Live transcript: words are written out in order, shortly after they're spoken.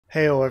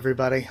Heyo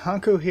everybody,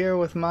 Haku here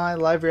with my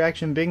live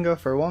reaction bingo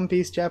for One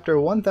Piece chapter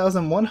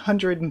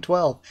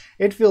 1112.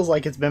 It feels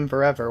like it's been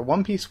forever.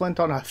 One Piece went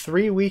on a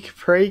 3-week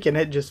break and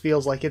it just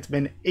feels like it's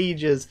been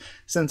ages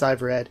since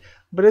I've read.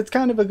 But it's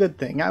kind of a good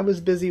thing. I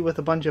was busy with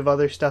a bunch of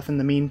other stuff in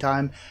the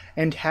meantime,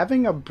 and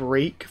having a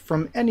break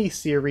from any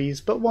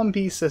series, but One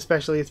Piece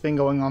especially, it's been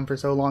going on for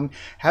so long,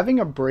 having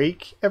a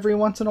break every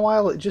once in a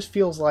while, it just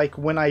feels like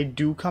when I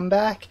do come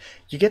back,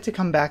 you get to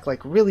come back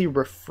like really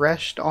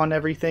refreshed on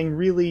everything,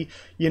 really,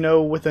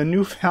 with a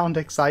newfound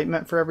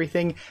excitement for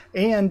everything,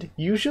 and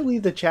usually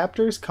the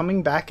chapters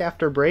coming back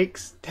after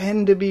breaks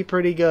tend to be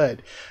pretty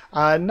good.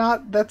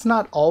 That's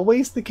not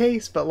always the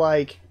case, but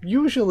like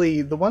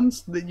usually the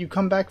ones that you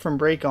come back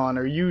from break on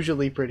are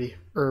usually pretty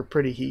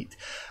heat.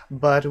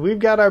 But we've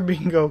got our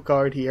bingo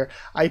card here.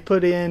 I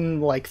put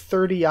in like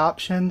 30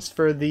 options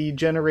for the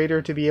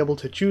generator to be able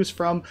to choose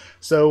from,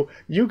 so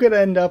you could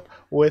end up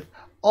with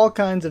all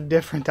kinds of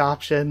different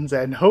options,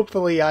 and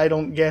hopefully I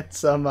don't get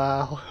some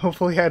rough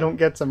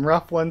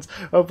ones.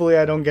 Hopefully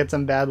I don't get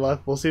some bad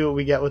luck. We'll see what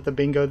we get with the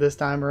bingo this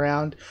time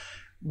around.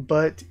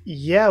 But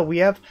yeah,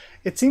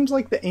 it seems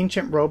like the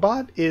ancient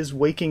robot is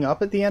waking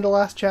up at the end of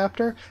last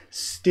chapter.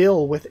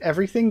 Still, with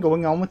everything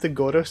going on with the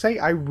Gorosei,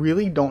 I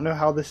really don't know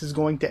how this is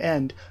going to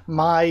end.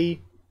 The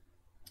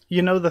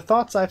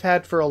thoughts I've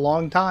had for a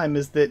long time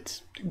is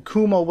that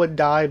Kuma would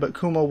die, but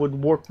Kuma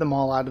would warp them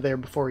all out of there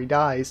before he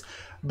dies.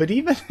 But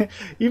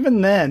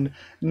even then,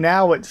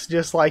 now it's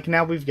just like,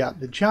 now we've got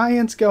the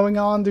giants going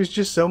on. There's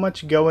just so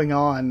much going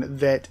on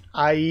that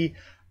I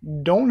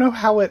don't know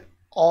how it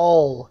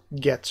all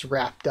gets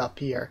wrapped up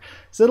here.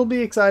 So it'll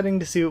be exciting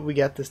to see what we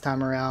get this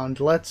time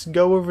around. Let's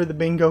go over the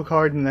bingo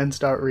card and then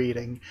start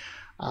reading.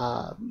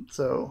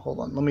 So hold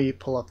on, let me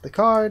pull up the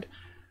card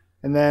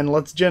and then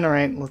let's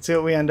generate. Let's see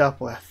what we end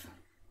up with.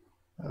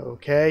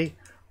 Okay,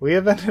 we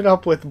have ended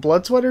up with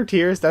Blood, Sweat, or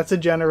Tears. That's a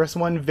generous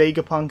one.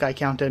 Vegapunk, I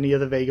count any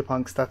of the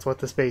Vegapunks. That's what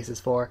the space is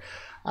for.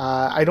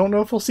 I don't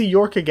know if we'll see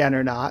York again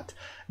or not.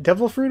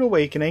 Devil Fruit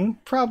Awakening,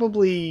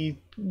 probably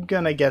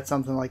gonna get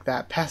something like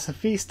that.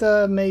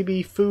 Pacifista,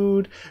 maybe.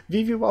 Food,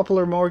 Vivi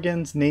Wappler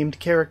Morgan's Named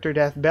Character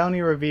Death,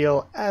 Bounty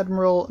Reveal,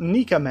 Admiral,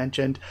 Nika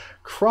mentioned,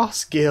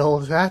 Cross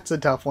Guild, that's a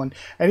tough one,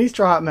 any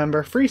Straw Hat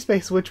member, Free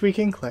Space which we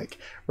can click,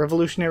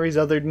 Revolutionaries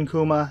other than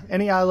Kuma,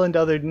 any island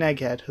other than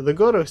Egghead, the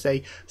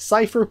Gorosei,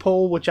 Cypher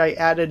Pole which I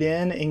added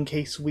in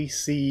case we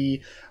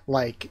see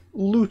like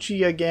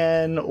Lucci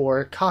again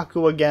or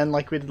Kaku again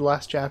like we did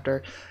last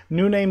chapter,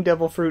 New Name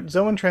Devil Fruit,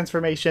 Zoan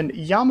Transformation,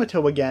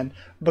 Yamato again,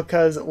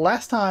 because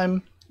last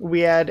time we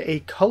had a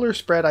color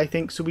spread, I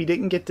think, so we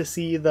didn't get to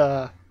see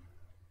the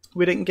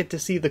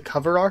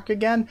cover arc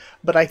again,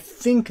 but I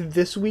think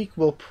this week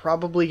we'll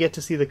probably get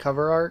to see the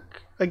cover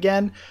arc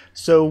again,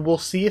 so we'll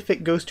see if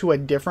it goes to a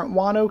different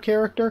Wano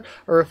character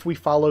or if we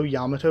follow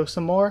Yamato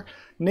some more.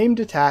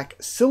 Named Attack,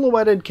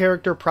 silhouetted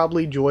character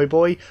probably Joy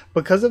Boy,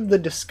 because of the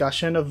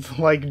discussion of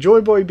like Joy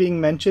Boy being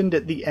mentioned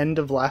at the end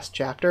of last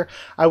chapter.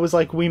 I was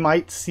like, we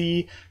might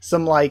see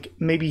some like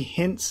maybe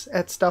hints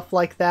at stuff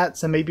like that,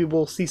 so maybe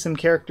we'll see some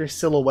characters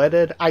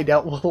silhouetted. I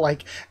doubt we'll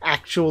like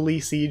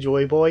actually see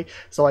Joy Boy,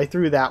 so I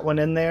threw that one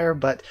in there,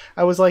 but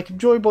I was like,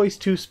 Joy Boy's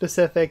too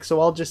specific, so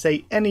I'll just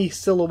say any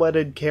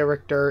silhouetted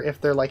character. If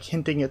they're like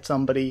hinting at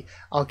somebody,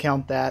 I'll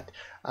count that.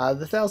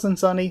 The Thousand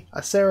Sunny,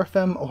 a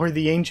Seraphim, or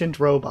the Ancient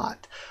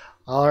Robot.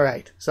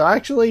 Alright, so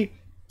actually,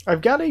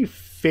 I've got a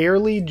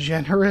fairly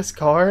generous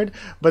card,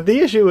 but the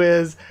issue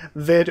is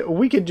that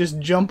we could just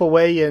jump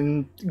away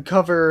and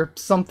cover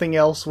something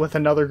else with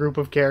another group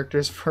of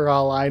characters for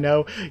all I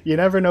know. You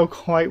never know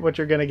quite what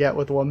you're going to get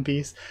with One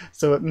Piece,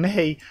 so it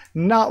may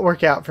not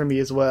work out for me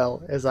as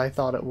well as I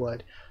thought it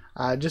would.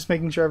 Just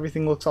making sure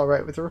everything looks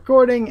alright with the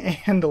recording,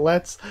 and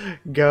let's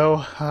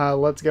go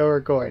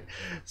record.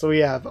 So we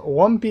have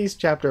One Piece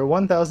chapter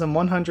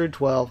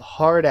 1112,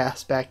 Hard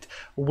Aspect,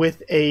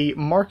 with a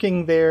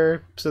marking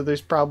there, so there's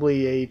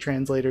probably a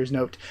translator's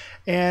note.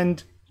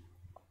 And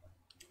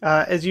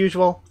as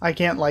usual, I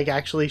can't like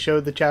actually show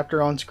the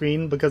chapter on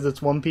screen because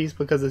it's One Piece,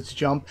 because it's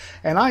Jump,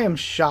 and I am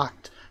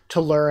shocked to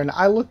learn.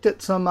 I looked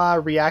at some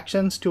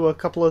reactions to a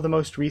couple of the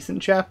most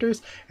recent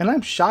chapters, and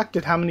I'm shocked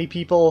at how many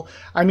people,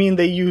 I mean,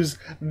 they use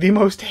the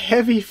most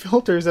heavy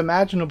filters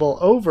imaginable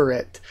over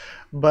it,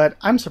 but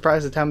I'm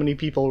surprised at how many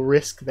people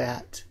risk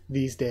that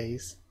these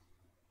days.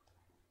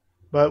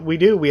 But we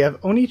do. We have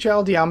Oni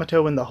Child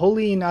Yamato in the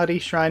Holy Inari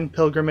Shrine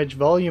Pilgrimage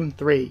Volume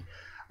 3.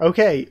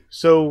 Okay,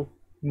 so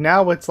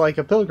now it's like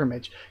a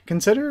pilgrimage.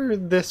 Consider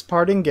this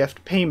parting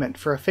gift payment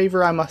for a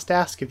favor I must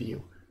ask of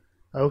you.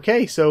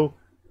 Okay, so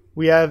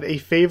we have a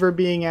favor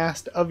being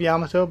asked of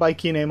Yamato by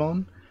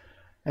Kinemon.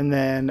 And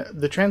then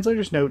the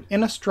translator's note,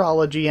 in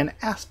astrology, an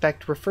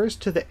aspect refers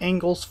to the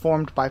angles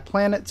formed by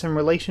planets in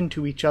relation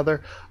to each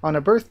other on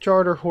a birth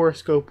chart or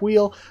horoscope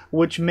wheel,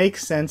 which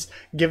makes sense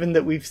given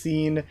that we've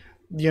seen,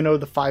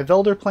 the 5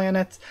 elder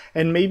planets,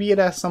 and maybe it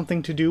has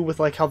something to do with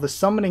like how the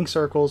summoning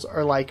circles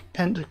are like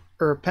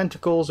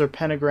pentacles or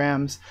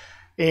pentagrams,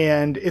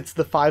 and it's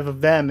the 5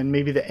 of them and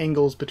maybe the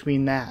angles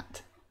between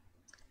that.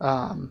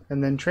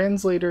 And then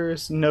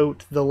translators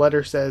note the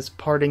letter says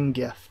parting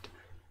gift.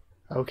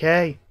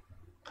 Okay.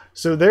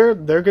 So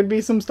there could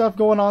be some stuff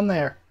going on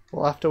there.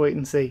 We'll have to wait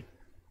and see.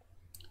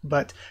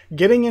 But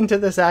getting into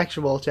this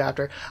actual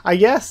chapter, I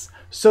guess,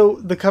 so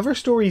the cover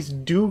stories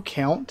do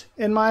count,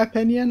 in my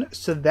opinion.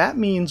 So that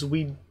means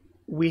we've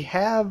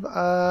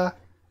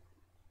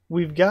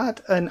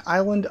got an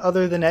island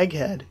other than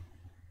Egghead.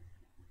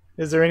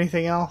 Is there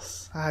anything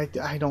else? I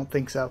don't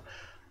think so.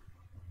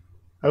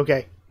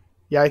 Okay.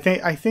 Yeah, I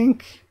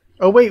think...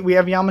 Oh, wait, we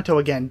have Yamato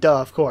again. Duh,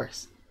 of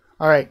course.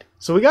 Alright,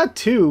 so we got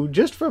 2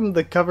 just from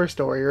the cover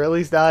story, or at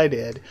least I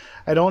did.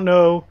 I don't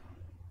know...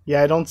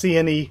 Yeah, I don't see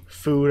any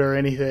food or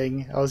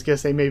anything. I was gonna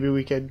say maybe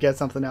we could get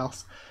something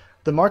else.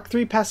 The Mark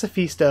III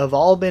Pacifista have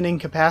all been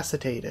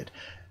incapacitated.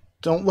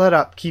 Don't let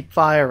up. Keep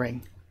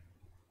firing.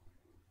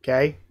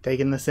 Okay,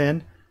 taking this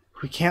in.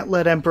 We can't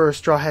let Emperor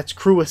Straw Hat's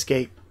crew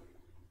escape.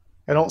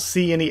 I don't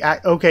see any...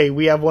 Okay,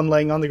 we have one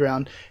laying on the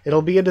ground.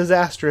 It'll be a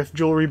disaster if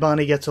Jewelry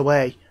Bonnie gets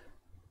away.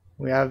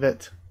 We have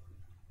it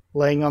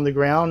laying on the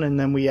ground, and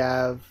then we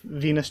have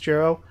Venus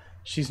Juro.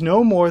 She's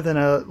no more than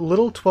a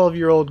little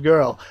 12-year-old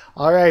girl.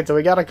 Alright, so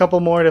we got a couple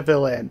more to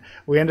fill in.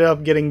 We ended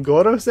up getting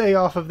Gorosei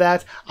off of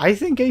that. I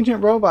think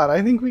Ancient Robot,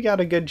 I think we got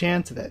a good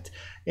chance of it.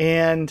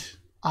 And,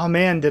 oh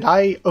man, did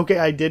I... Okay,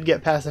 I did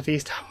get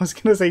Pacifist. I was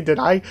going to say, did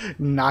I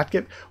not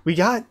get... We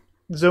got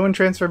Zoan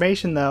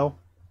Transformation, though.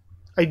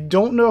 I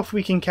don't know if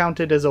we can count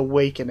it as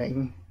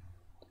Awakening.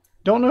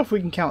 Don't know if we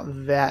can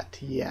count that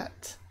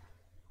yet.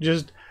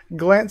 Just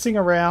glancing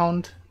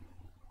around,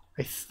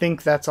 I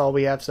think that's all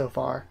we have so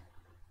far.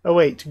 Oh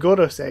wait,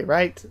 Gorosei,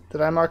 right? Did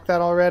I mark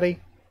that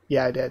already?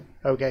 Yeah, I did.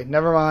 Okay,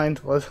 never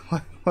mind.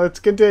 Let's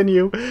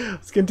continue.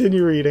 Let's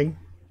continue reading.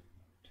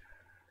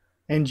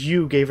 And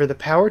you gave her the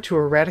power to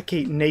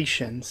eradicate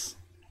nations.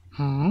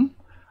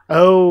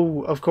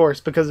 Oh, of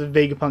course, because of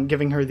Vegapunk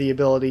giving her the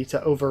ability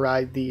to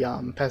override the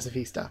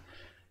Pacifista.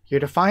 Your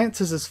defiance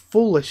is as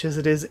foolish as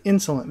it is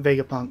insolent,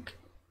 Vegapunk.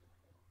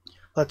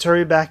 Let's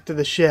hurry back to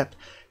the ship.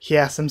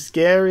 Yeah, some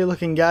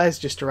scary-looking guys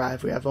just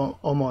arrived. We have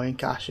Omoi and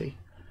Kashi.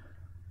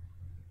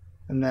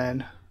 And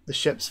then the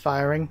ship's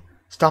firing.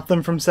 Stop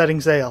them from setting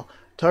sail.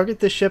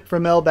 Target the ship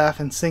from Elbaf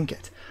and sink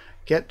it.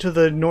 Get to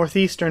the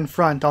northeastern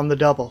front on the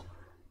double.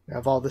 We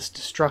have all this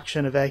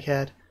destruction of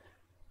Egghead.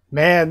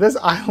 Man, this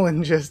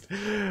island just...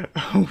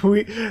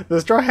 the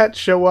Straw Hats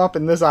show up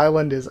and this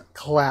island is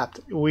clapped.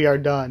 We are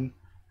done.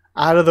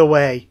 Out of the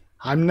way.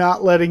 I'm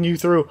not letting you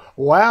through.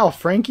 Wow,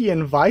 Frankie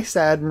and Vice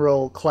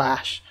Admiral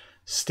clash.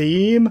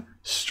 Steam,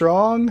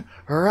 strong,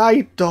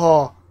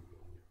 right-o.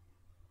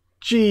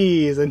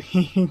 Jeez,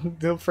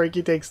 and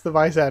Frankie takes the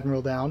Vice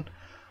Admiral down.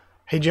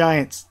 Hey,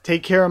 Giants,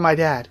 take care of my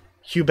dad.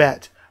 You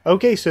bet.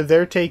 Okay, so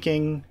they're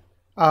taking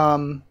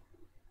Kuma,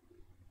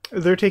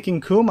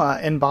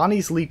 and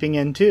Bonnie's leaping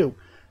in too.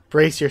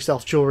 Brace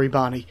yourself, Jewelry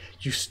Bonnie.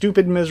 You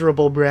stupid,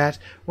 miserable brat.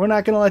 We're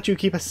not going to let you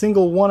keep a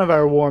single one of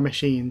our war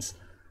machines.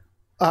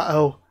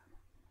 Uh-oh.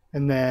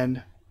 And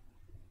then...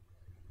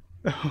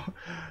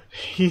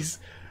 he's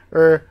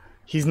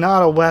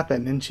not a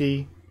weapon, and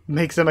she...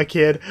 makes him a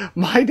kid.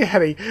 My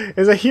daddy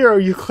is a hero,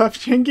 you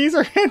cleft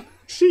geezer. And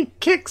she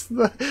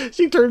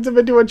turns him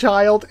into a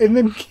child and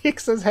then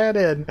kicks his head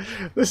in.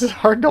 This is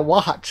hard to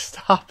watch.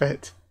 Stop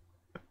it.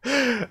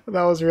 That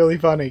was really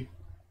funny.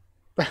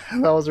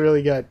 That was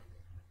really good.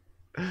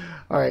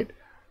 Alright.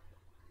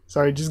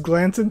 Sorry, just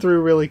glancing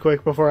through really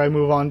quick before I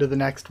move on to the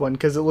next one,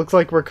 because it looks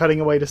like we're cutting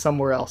away to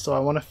somewhere else, so I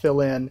want to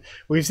fill in.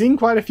 We've seen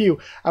quite a few.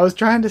 I was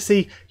trying to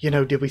see,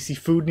 did we see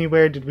food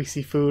anywhere? Did we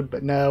see food?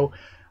 But no.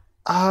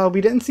 We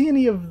didn't see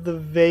any of the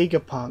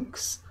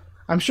Vegapunks.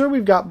 I'm sure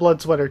we've got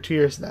Blood, Sweat, or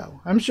Tears,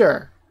 though. I'm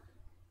sure.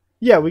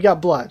 Yeah, we got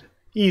Blood.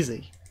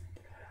 Easy.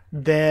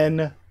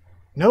 Then,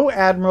 no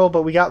Admiral,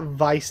 but we got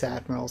Vice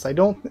Admirals. I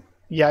don't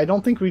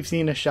think we've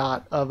seen a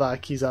shot of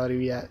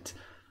Kizaru yet.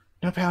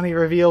 No bounty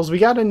reveals. We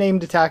got a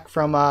named attack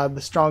from the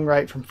Strong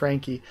Right from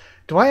Frankie.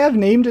 Do I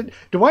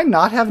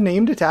not have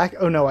named attack?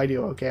 Oh, no, I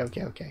do.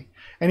 Okay.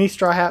 Any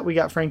Straw Hat, we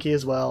got Frankie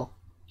as well.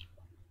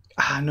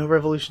 No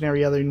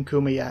Revolutionary other than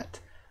Kuma yet.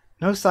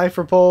 No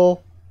Cypher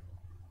Pole.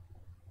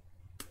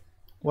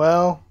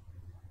 Well,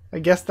 I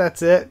guess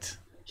that's it.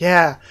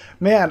 Yeah,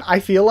 man, I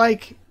feel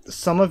like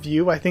some of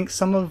you, I think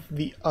some of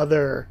the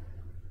other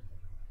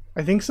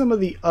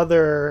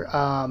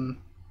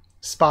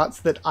spots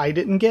that I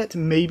didn't get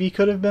maybe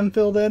could have been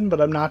filled in, but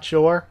I'm not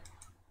sure.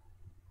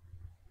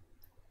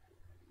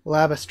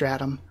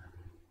 Labistratum.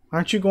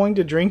 Aren't you going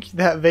to drink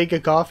that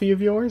Vega coffee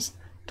of yours?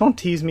 Don't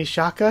tease me,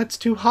 Shaka. It's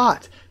too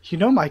hot. You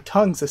know my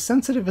tongue's as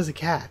sensitive as a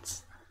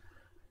cat's.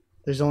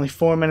 There's only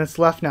 4 minutes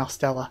left now,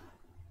 Stella.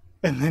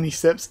 And then he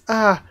sips.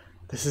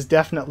 This is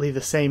definitely the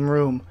same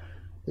room.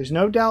 There's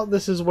no doubt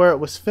this is where it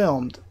was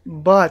filmed.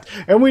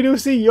 And we do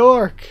see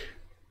York!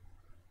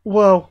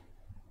 Whoa.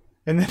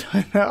 And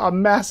then a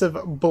massive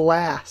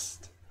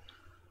blast.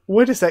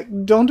 Wait a sec.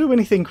 Don't do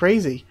anything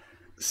crazy.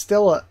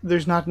 Stella,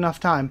 there's not enough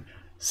time.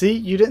 See,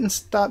 you didn't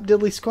stop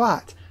diddly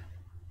squat.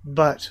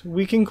 But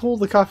we can cool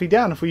the coffee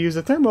down if we use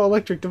a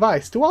thermoelectric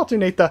device to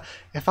alternate the...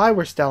 If I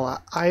were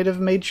Stella, I'd have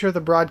made sure the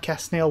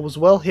broadcast snail was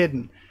well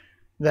hidden.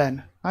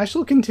 Then, I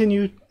shall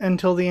continue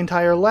until the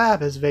entire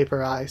lab is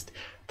vaporized.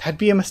 That'd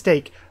be a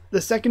mistake. The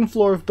second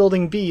floor of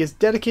Building B is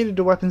dedicated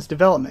to weapons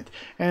development,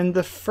 and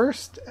the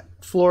first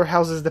floor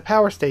houses the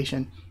power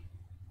station.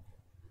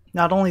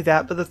 Not only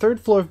that, but the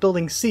third floor of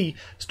Building C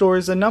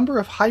stores a number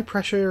of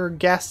high-pressure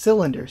gas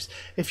cylinders.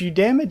 If you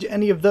damage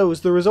any of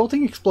those, the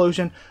resulting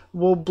explosion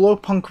will blow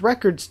Punk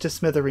Records to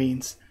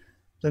smithereens.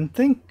 Then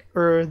think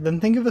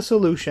of a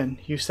solution.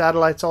 You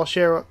satellites all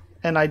share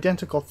an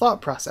identical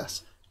thought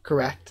process,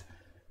 correct?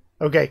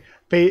 Okay,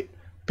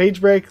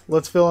 page break.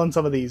 Let's fill in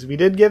some of these. We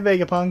did get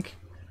Vegapunk,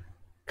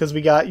 because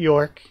we got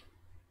York.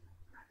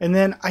 And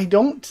then I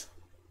don't...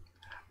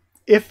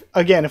 If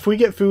we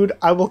get food,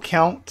 I will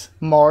count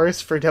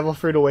Mars for Devil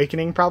Fruit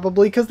Awakening,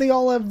 probably, because they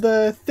all have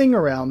the thing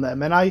around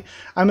them. And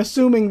I'm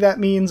assuming that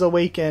means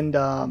awakened,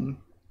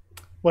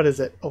 what is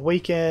it?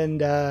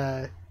 Awakened,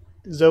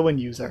 Zoan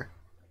user.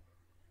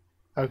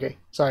 Okay,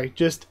 sorry,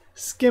 just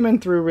skimming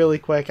through really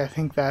quick. I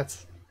think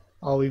that's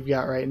all we've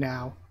got right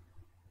now.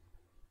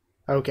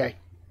 Okay.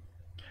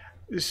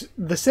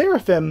 The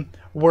Seraphim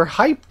were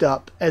hyped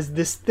up as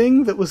this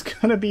thing that was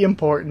going to be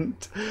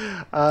important,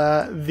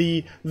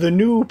 the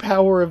new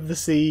power of the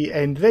sea,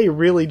 and they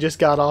really just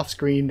got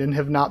off-screen and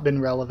have not been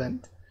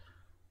relevant.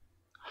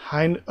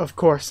 Of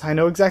course, I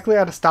know exactly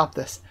how to stop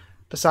this.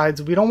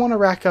 Besides, we don't want to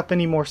rack up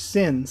any more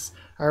sins.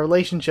 Our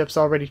relationship's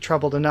already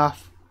troubled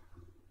enough.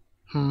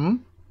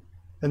 And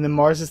then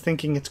Mars is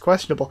thinking it's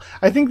questionable.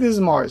 I think this is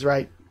Mars,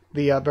 right?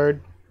 The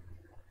bird.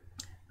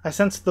 I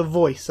sense the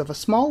voice of a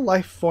small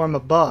life form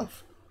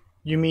above.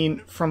 You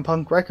mean from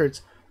Punk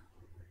Records?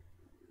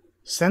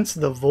 Sense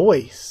the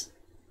voice?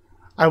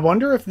 I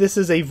wonder if this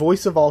is a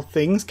voice of all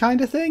things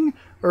kind of thing,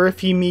 or if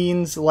he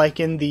means like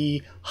in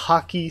the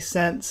hockey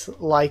sense,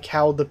 like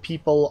how the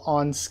people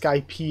on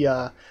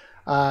Skypiea,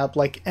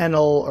 like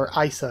Enel or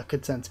Isa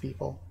could sense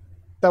people.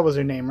 That was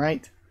her name,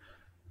 right?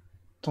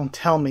 Don't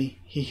tell me.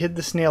 He hid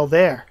the snail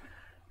there.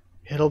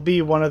 It'll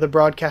be one of the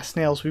broadcast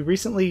snails we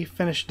recently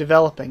finished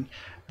developing.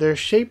 They're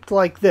shaped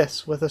like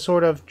this, with a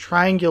sort of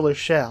triangular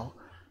shell.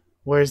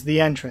 Where's the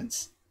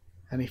entrance?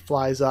 And he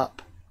flies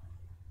up.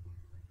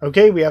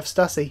 Okay, we have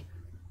Stussy.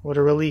 What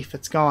a relief,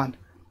 it's gone.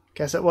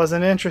 Guess it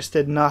wasn't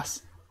interested in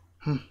us.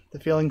 The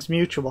feeling's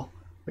mutual.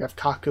 We have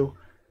Haku.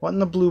 What in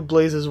the blue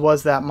blazes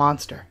was that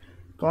monster?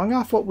 Going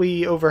off what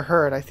we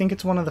overheard, I think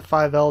it's one of the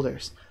 5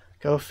 elders.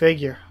 Go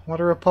figure. What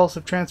a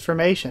repulsive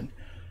transformation.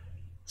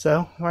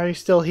 So, why are you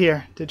still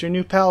here? Did your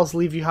new pals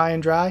leave you high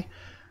and dry?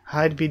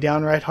 I'd be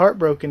downright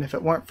heartbroken if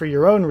it weren't for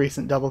your own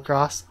recent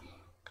double-cross.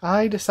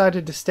 I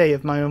decided to stay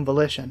of my own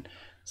volition.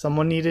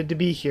 Someone needed to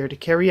be here to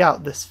carry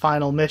out this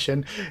final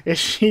mission. Is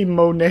she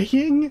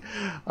Monetting?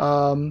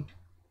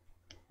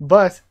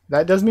 But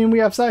that does mean we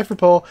have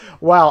Cypherpole.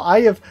 Wow,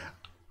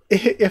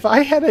 if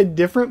I had a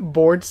different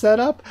board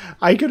setup,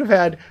 I could have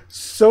had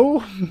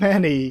so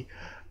many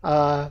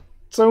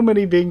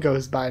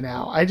bingos by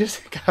now. I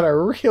just got a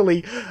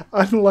really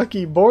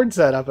unlucky board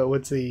setup, it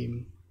would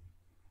seem.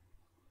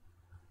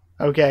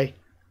 Okay,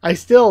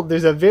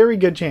 there's a very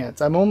good chance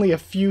I'm only a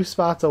few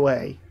spots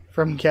away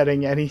from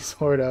getting any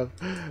sort of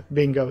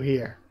bingo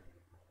here.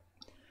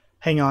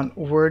 Hang on,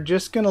 we're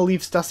just gonna leave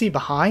Stussy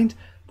behind?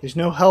 There's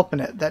no helping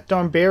it. That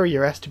darn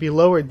barrier has to be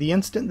lowered the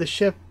instant the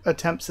ship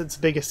attempts its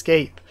big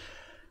escape.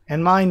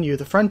 And mind you,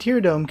 the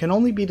Frontier Dome can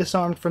only be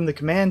disarmed from the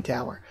command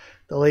tower.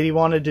 The lady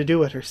wanted to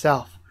do it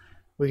herself.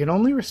 We can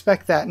only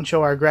respect that and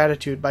show our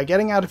gratitude by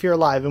getting out of here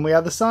alive, and we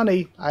have the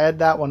Sunny. I had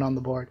that one on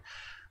the board.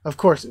 Of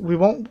course, we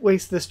won't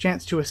waste this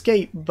chance to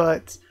escape,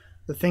 but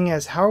the thing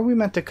is, how are we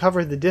meant to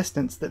cover the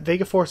distance that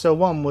Vega Force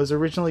 01 was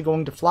originally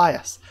going to fly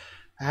us?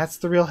 That's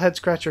the real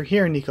head-scratcher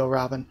here, Nico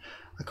Robin.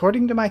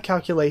 According to my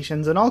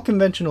calculations and all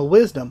conventional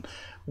wisdom,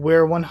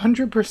 we're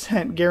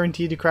 100%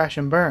 guaranteed to crash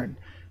and burn.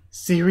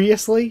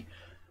 Seriously?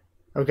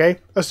 Okay,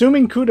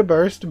 assuming Kuda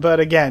burst,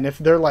 but again, if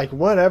they're like,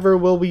 whatever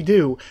will we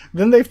do,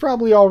 then they've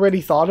probably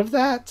already thought of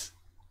that.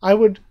 I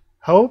would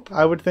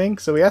think.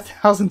 So we have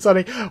 1000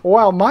 Sunny.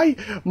 Wow,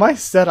 my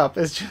setup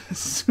is just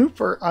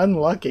super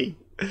unlucky.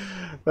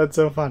 That's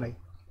so funny.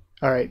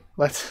 Alright,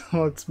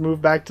 let's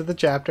move back to the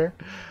chapter.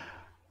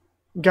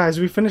 Guys,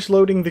 we finished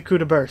loading the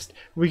Kuda burst.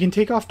 We can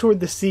take off toward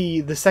the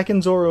sea the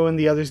second Zoro and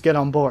the others get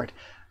on board.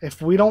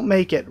 If we don't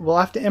make it, we'll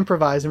have to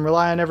improvise and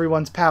rely on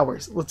everyone's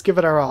powers. Let's give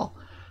it our all.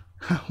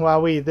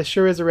 Wowee, this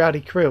sure is a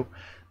rowdy crew.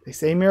 They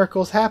say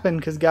miracles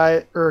happen cause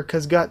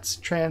guts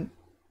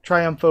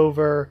triumph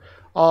over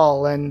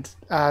all, and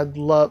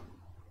love.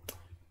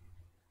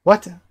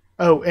 What?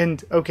 Oh,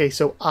 and okay,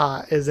 so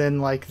as in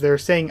like they're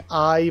saying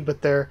I,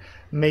 but they're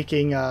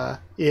making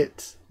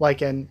it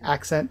like an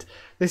accent.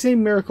 They say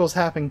miracles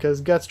happen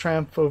because guts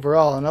triumph over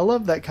all, and I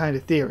love that kind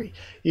of theory,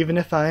 even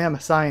if I am a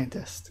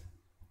scientist.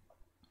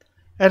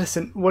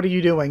 Edison, what are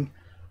you doing?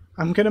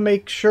 I'm gonna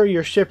make sure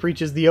your ship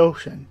reaches the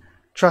ocean.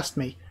 Trust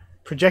me.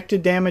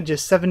 Projected damage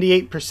is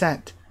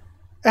 78%.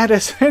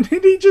 Edison,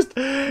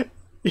 and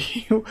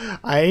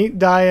I ain't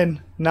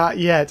dying. Not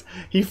yet.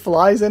 He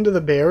flies into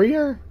the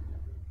barrier?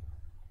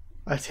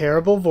 A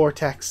terrible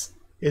vortex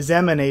is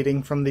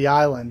emanating from the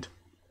island.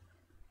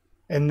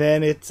 And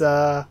then it's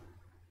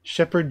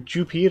Shepherd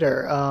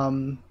Jupiter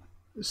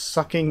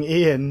sucking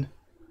in.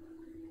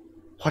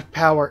 What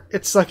power?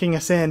 It's sucking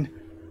us in.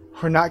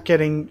 We're not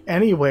getting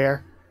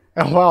anywhere.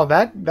 And wow,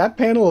 that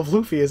panel of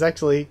Luffy is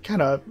actually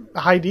kind of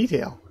high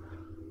detail.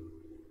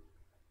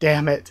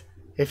 Damn it.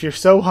 If you're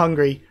so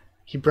hungry,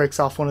 he breaks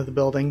off one of the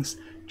buildings.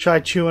 Try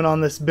chewing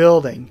on this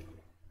building.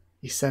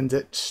 He sends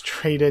it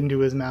straight into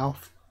his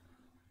mouth.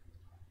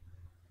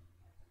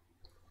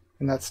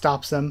 And that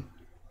stops him.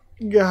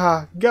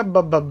 Gah, gah,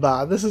 ba, ba,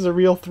 ba. This is a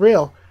real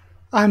thrill.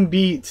 I'm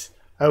beat.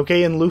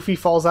 Okay, and Luffy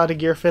falls out of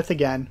Gear 5th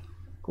again.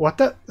 What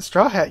the?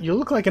 Straw Hat, you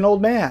look like an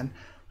old man.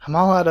 I'm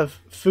all out of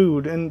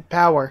food and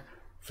power.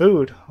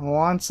 Food.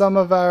 Want some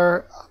of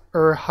our...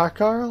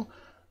 Hakarl?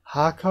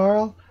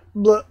 Hakarl?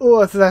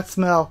 What's that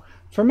smell?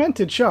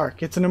 Fermented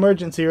shark. It's an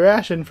emergency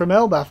ration from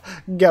Elbaf.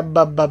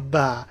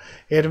 Gah-ba-ba-ba.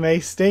 It may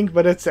stink,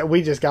 but it's...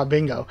 We just got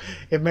bingo.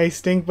 It may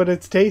stink, but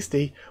it's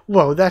tasty.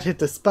 Whoa, that hit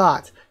the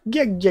spot.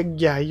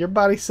 Yeah. Your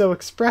body's so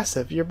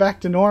expressive. You're back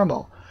to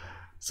normal.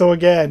 So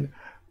again,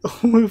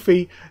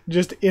 Luffy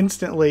just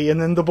instantly, and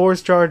then the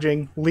boar's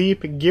charging.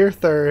 Leap, Gear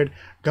 3rd,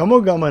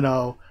 Gummo Gummo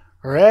no,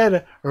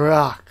 Red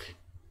Rock.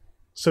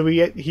 So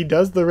he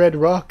does the Red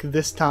Rock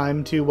this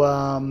time to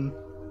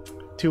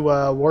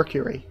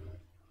Warcury.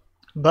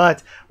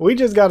 But we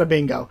just got a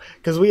bingo,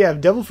 because we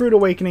have Devil Fruit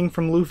Awakening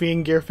from Luffy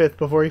in Gear 5th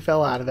before he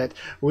fell out of it.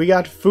 We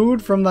got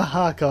food from the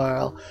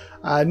Hakarl.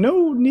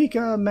 No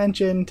Nika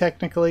mention,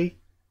 technically.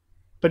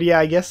 But yeah,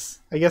 I guess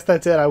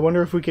that's it. I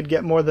wonder if we could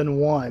get more than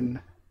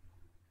one.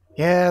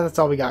 Yeah, that's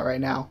all we got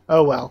right now.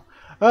 Oh well.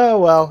 Oh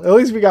well, at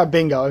least we got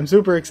bingo. I'm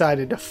super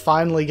excited to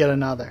finally get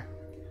another.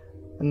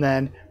 And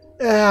then,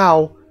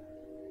 ow!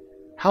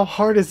 How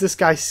hard is this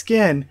guy's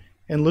skin?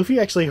 And Luffy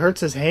actually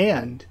hurts his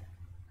hand.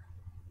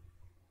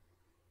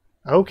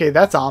 Okay,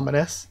 that's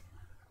ominous.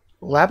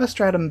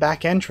 Labistratum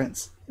back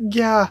entrance.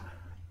 Yeah,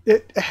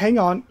 hang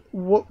on.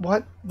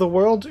 What? The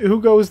world?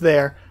 Who goes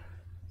there?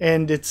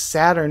 And it's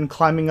Saturn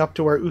climbing up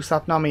to where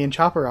Usopp, Nami, and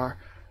Chopper are.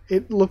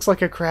 It looks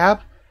like a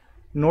crab.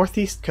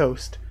 Northeast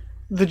coast.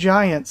 The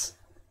Giants.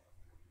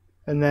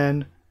 And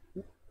then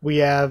we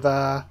have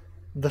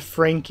the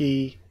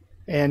Frankie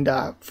and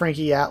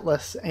Frankie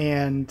Atlas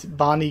and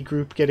Bonnie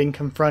group getting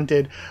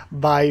confronted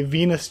by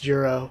Venus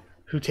Juro,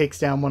 who takes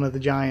down one of the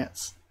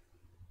Giants.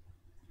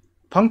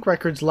 Punk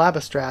Records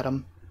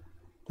Labistratum.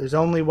 There's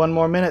only one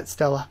more minute,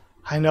 Stella.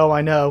 I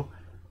know.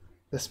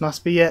 This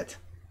must be it.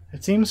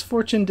 It seems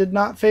fortune did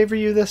not favor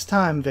you this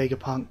time,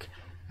 Vegapunk.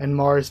 And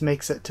Mars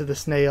makes it to the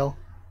snail.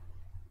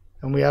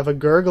 And we have a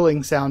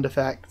gurgling sound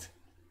effect.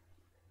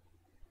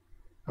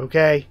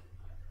 Okay.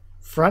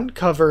 Front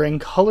cover and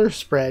color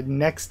spread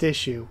next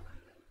issue.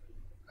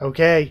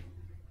 Okay.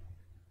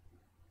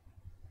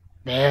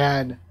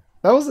 Man.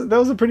 That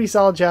was a pretty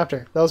solid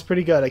chapter. That was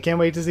pretty good. I can't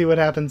wait to see what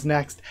happens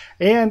next.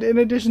 And in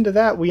addition to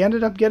that, we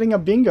ended up getting a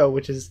bingo,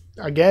 which is,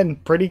 again,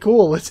 pretty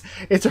cool. It's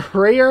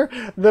rare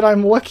that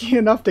I'm lucky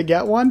enough to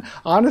get one.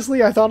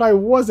 Honestly, I thought I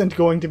wasn't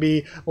going to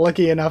be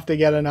lucky enough to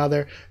get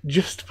another,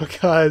 just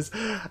because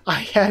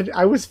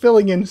I was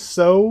filling in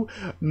so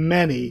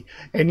many,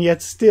 and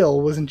yet still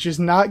wasn't just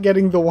not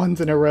getting the ones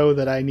in a row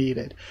that I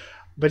needed.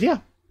 But yeah,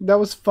 that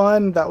was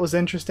fun. That was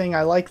interesting.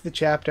 I liked the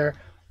chapter.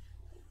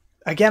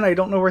 Again, I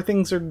don't know where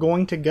things are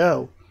going to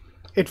go.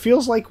 It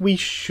feels like we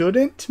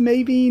shouldn't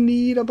maybe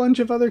need a bunch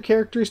of other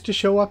characters to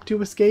show up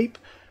to escape,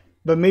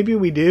 but maybe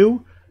we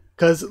do,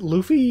 because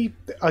Luffy,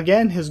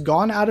 again, has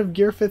gone out of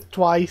Gear 5th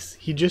twice.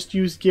 He just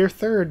used Gear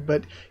 3rd,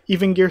 but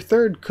even Gear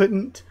 3rd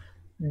couldn't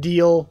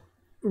deal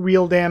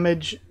real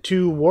damage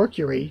to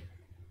Warcury.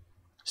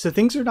 So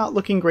things are not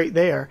looking great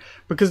there,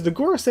 because the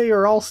Gorosei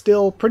are all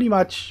still pretty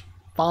much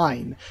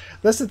fine.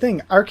 That's the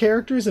thing. Our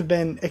characters have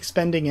been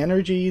expending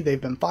energy, they've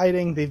been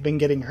fighting, they've been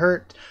getting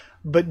hurt,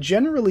 but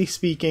generally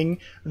speaking,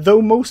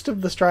 though most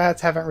of the Straw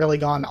Hats haven't really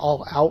gone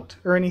all out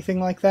or anything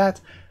like that,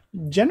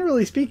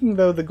 generally speaking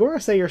though, the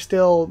Gorosei are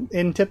still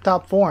in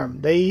tip-top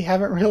form. They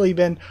haven't really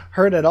been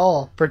hurt at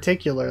all,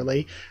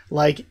 particularly.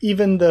 Like,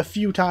 even the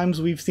few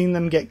times we've seen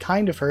them get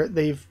kind of hurt,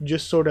 they've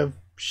just sort of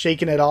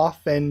shaken it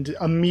off and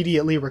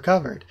immediately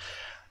recovered.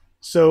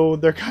 So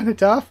they're kind of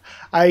tough.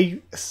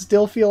 I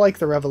still feel like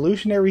the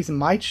revolutionaries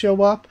might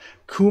show up.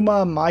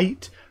 Kuma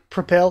might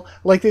propel.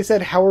 Like they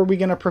said, how are we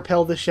going to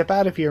propel this ship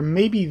out of here?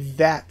 Maybe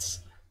that's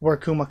where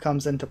Kuma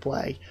comes into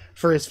play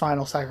for his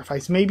final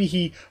sacrifice. Maybe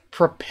he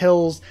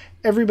propels,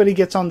 everybody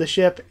gets on the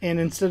ship, and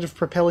instead of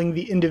propelling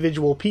the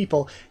individual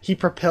people, he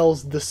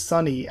propels the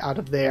Sunny out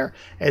of there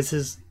as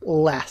his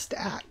last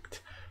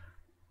act.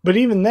 But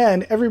even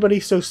then,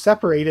 everybody's so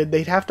separated,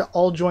 they'd have to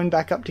all join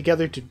back up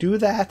together to do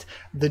that.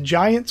 The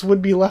Giants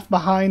would be left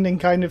behind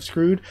and kind of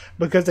screwed,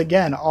 because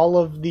again, all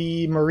of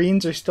the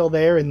Marines are still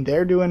there, and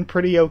they're doing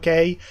pretty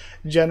okay,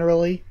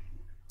 generally.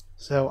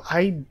 So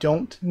I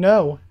don't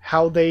know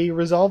how they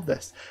resolve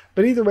this.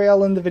 But either way,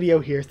 I'll end the video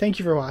here. Thank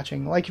you for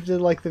watching. Like if you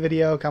did like the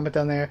video, comment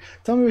down there.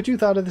 Tell me what you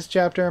thought of this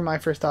chapter, my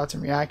first thoughts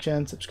and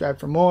reactions. Subscribe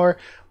for more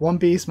One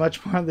Piece,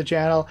 much more on the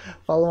channel.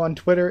 Follow on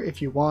Twitter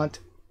if you want.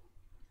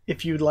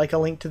 If you'd like a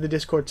link to the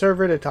Discord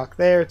server to talk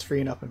there, it's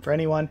free and open for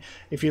anyone.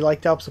 If you'd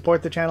like to help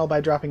support the channel by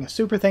dropping a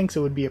super thanks,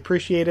 it would be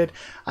appreciated.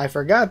 I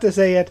forgot to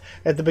say it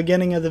at the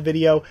beginning of the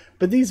video,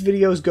 but these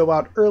videos go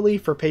out early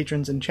for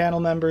patrons and channel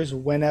members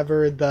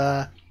whenever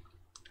the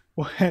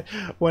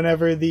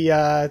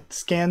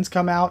scans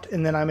come out,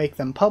 and then I make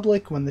them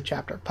public when the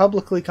chapter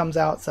publicly comes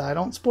out, so I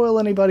don't spoil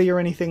anybody or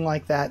anything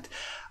like that.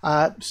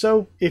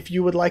 So if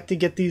you would like to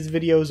get these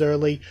videos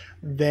early,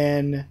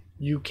 then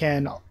you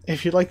can,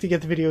 if you'd like to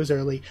get the videos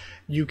early,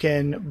 you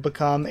can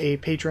become a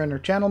patron or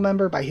channel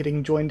member by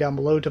hitting join down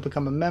below to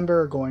become a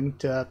member, or going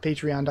to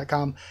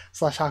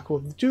patreon.com/Haku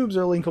of the Tubes,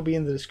 or link will be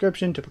in the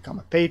description to become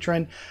a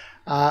patron.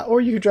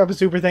 Or you could drop a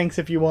super thanks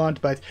if you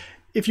want, but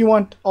if you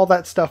want all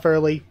that stuff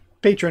early,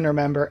 patron or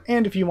member,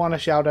 and if you want a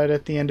shout out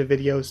at the end of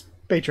videos,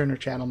 patron or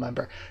channel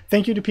member.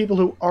 Thank you to people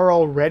who are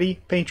already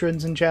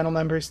patrons and channel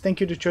members.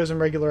 Thank you to Chosen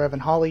Regular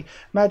Evan Holly,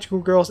 Magical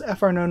Girls,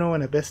 FR Nono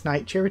and Abyss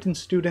Knight, Cheriton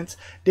Students,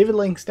 David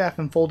Langstaff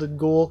and Folded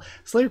Ghoul,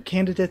 Slayer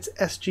Candidates,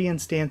 SG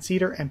and Stan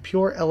Cedar, and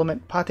Pure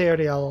Element Pate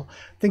Ariel.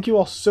 Thank you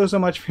all so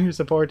much for your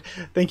support.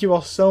 Thank you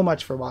all so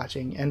much for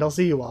watching, and I'll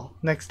see you all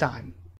next time.